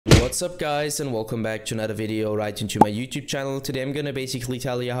What's up guys, and welcome back to another video right into my YouTube channel. Today I'm gonna basically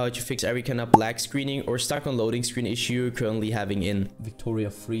tell you how to fix every kind of black screening or stuck on loading screen issue you're currently having in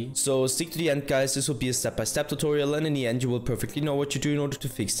Victoria 3. So stick to the end guys, this will be a step-by-step tutorial, and in the end you will perfectly know what to do in order to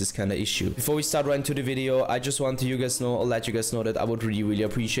fix this kind of issue. Before we start right into the video, I just want to let you guys know that I would really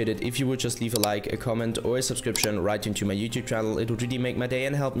appreciate it if you would just leave a like, a comment or a subscription right into my YouTube channel. It would really make my day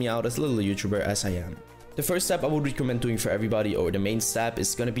and help me out as a little YouTuber as I am. The first step I would recommend doing for everybody, or the main step,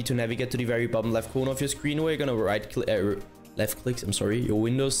 is going to be to navigate to the very bottom left corner of your screen, where you're going to left click your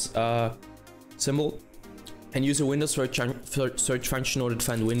Windows symbol, and use a Windows search function in order to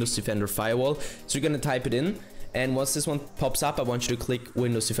find Windows Defender Firewall. So you're going to type it in, and once this one pops up, I want you to click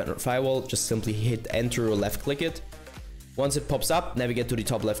Windows Defender Firewall. Just simply hit enter or left click it. Once it pops up, navigate to the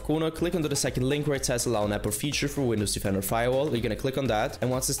top left corner, click onto the second link where it says allow an app or feature for Windows Defender Firewall. You're gonna click on that,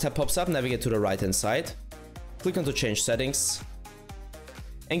 and once this tab pops up, navigate to the right hand side, click onto change settings,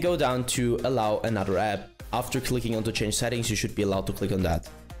 and go down to allow another app. After clicking onto change settings, you should be allowed to click on that.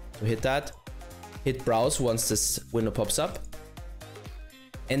 So hit that, hit browse once this window pops up.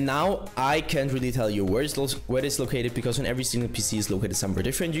 And now I can't really tell you where it's located, because on every single PC is located somewhere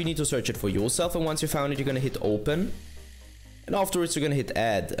different. You need to search it for yourself, and once you found it, you're gonna hit open. And afterwards you're gonna hit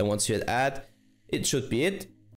add, and once you hit add, it should be it.